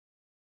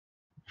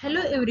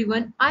Hello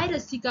everyone, I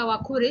Rasika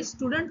Wakhore,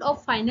 student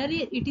of final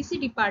year ETC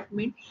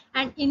department,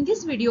 and in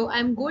this video I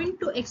am going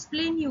to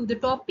explain you the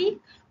topic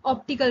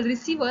optical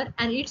receiver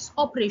and its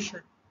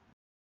operation.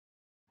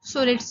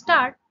 So let's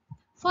start.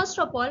 First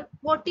of all,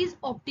 what is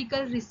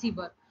optical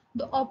receiver?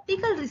 The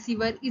optical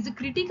receiver is a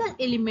critical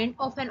element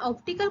of an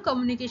optical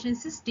communication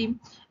system.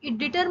 It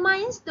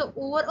determines the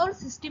overall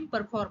system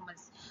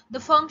performance. The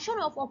function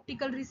of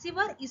optical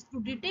receiver is to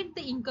detect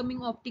the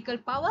incoming optical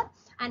power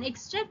and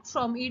extract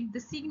from it the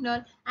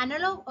signal,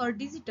 analog or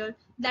digital,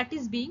 that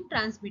is being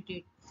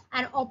transmitted.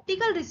 An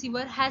optical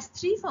receiver has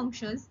three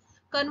functions: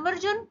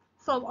 conversion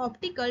from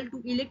optical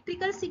to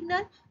electrical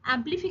signal,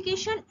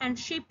 amplification and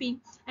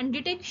shaping, and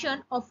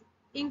detection of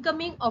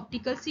incoming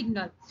optical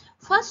signal.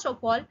 First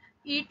of all,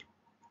 it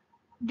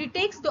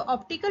detects the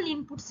optical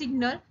input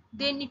signal,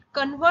 then it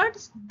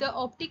converts the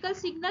optical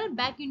signal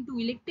back into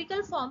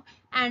electrical form,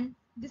 and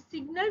the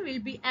signal will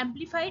be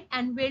amplified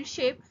and well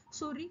shaped,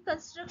 so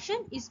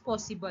reconstruction is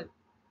possible.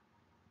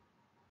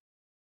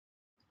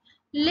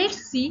 Let's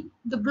see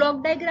the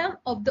block diagram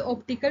of the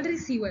optical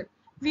receiver.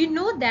 We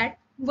know that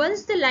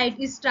once the light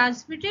is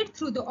transmitted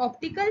through the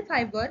optical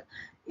fiber,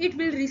 it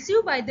will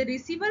receive by the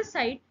receiver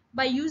side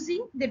by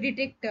using the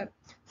detector.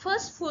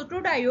 First,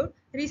 photodiode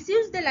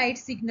receives the light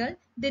signal,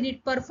 then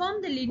it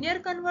performs the linear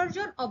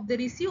conversion of the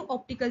received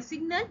optical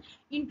signal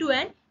into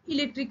an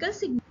electrical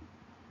signal.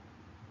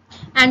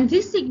 And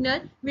this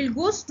signal will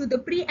goes to the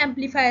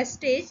pre-amplifier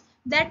stage,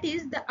 that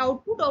is the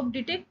output of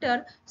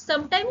detector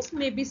sometimes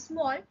may be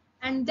small,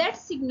 and that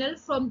signal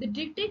from the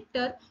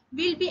detector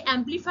will be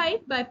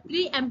amplified by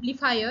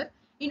pre-amplifier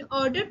in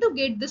order to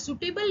get the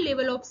suitable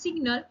level of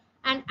signal,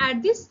 and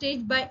at this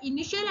stage by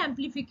initial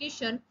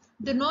amplification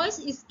the noise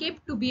is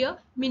kept to be a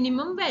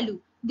minimum value.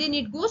 Then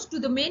it goes to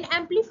the main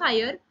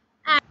amplifier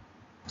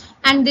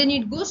and then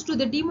it goes to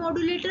the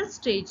demodulator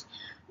stage.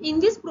 In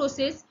this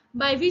process,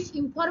 by which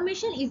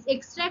information is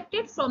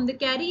extracted from the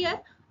carrier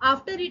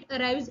after it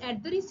arrives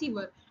at the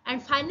receiver,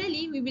 and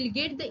finally we will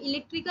get the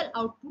electrical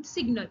output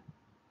signal.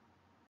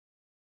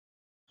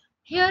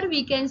 Here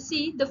we can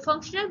see the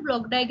functional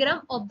block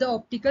diagram of the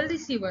optical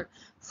receiver.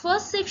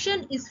 First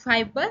section is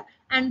fiber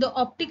and the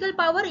optical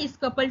power is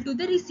coupled to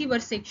the receiver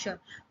section.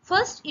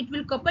 First it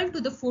will couple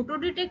to the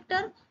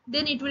photodetector,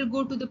 then it will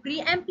go to the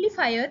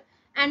preamplifier,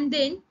 and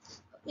then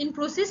in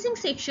processing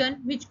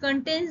section, which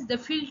contains the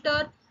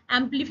filter,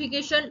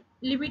 amplification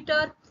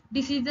limiter,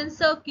 decision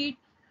circuit,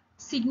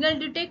 signal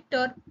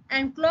detector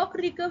and clock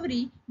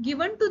recovery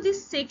given to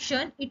this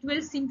section, it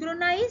will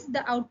synchronize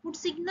the output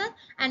signal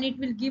and it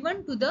will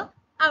given to the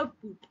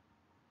output.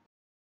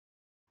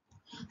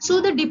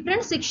 So the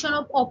different section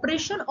of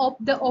operation of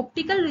the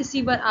optical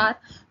receiver are: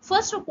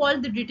 first of all,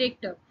 the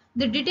detector.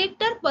 The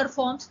detector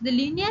performs the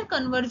linear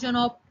conversion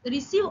of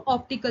received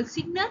optical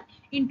signal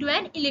into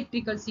an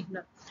electrical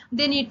signal.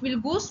 Then it will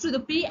goes to the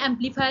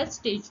pre-amplifier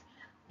stage.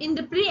 In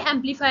the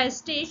pre-amplifier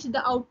stage,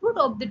 the output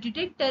of the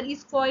detector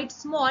is quite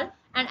small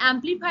and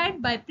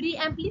amplified by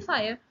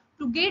pre-amplifier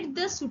to get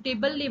the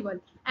suitable level.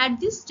 At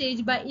this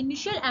stage, by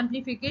initial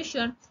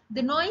amplification,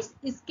 the noise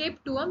is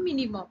kept to a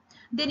minimum.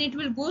 Then it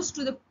will goes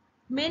to the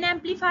main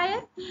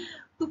amplifier.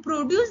 To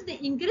produce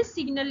the increased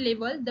signal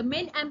level, the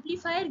main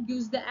amplifier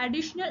gives the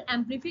additional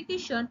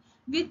amplification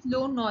with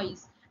low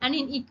noise. And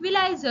in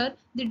equalizer,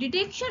 the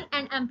detection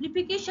and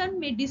amplification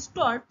may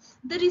distort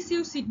the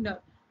received signal,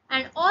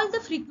 and all the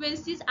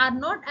frequencies are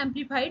not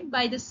amplified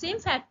by the same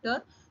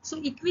factor,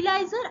 so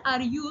equalizer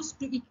are used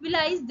to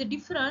equalize the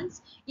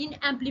difference in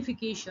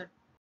amplification.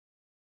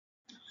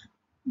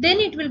 Then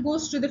it will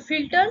goes to the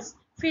filters.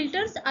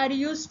 Filters are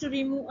used to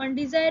remove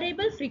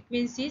undesirable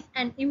frequencies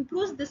and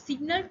improves the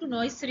signal to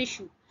noise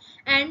ratio.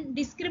 And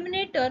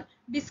discriminator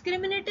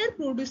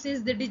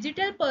produces the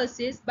digital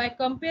pulses by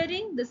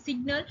comparing the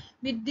signal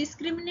with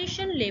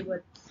discrimination level.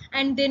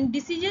 And then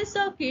decision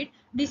circuit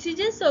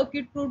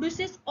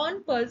produces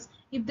on pulse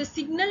if the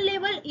signal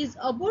level is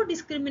above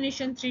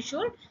discrimination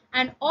threshold,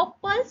 and off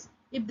pulse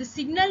if the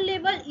signal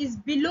level is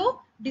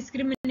below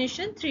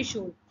discrimination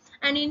threshold.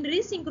 And in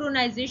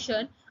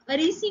resynchronization, a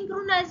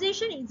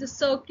resynchronization is a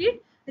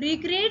circuit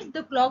recreates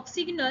the clock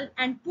signal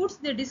and puts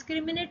the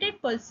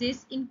discriminated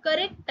pulses in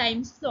correct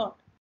time slot.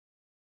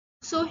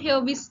 So here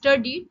we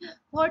studied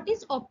what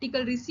is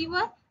optical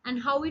receiver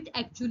and how it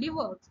actually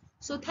works.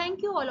 So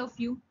thank you all of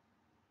you.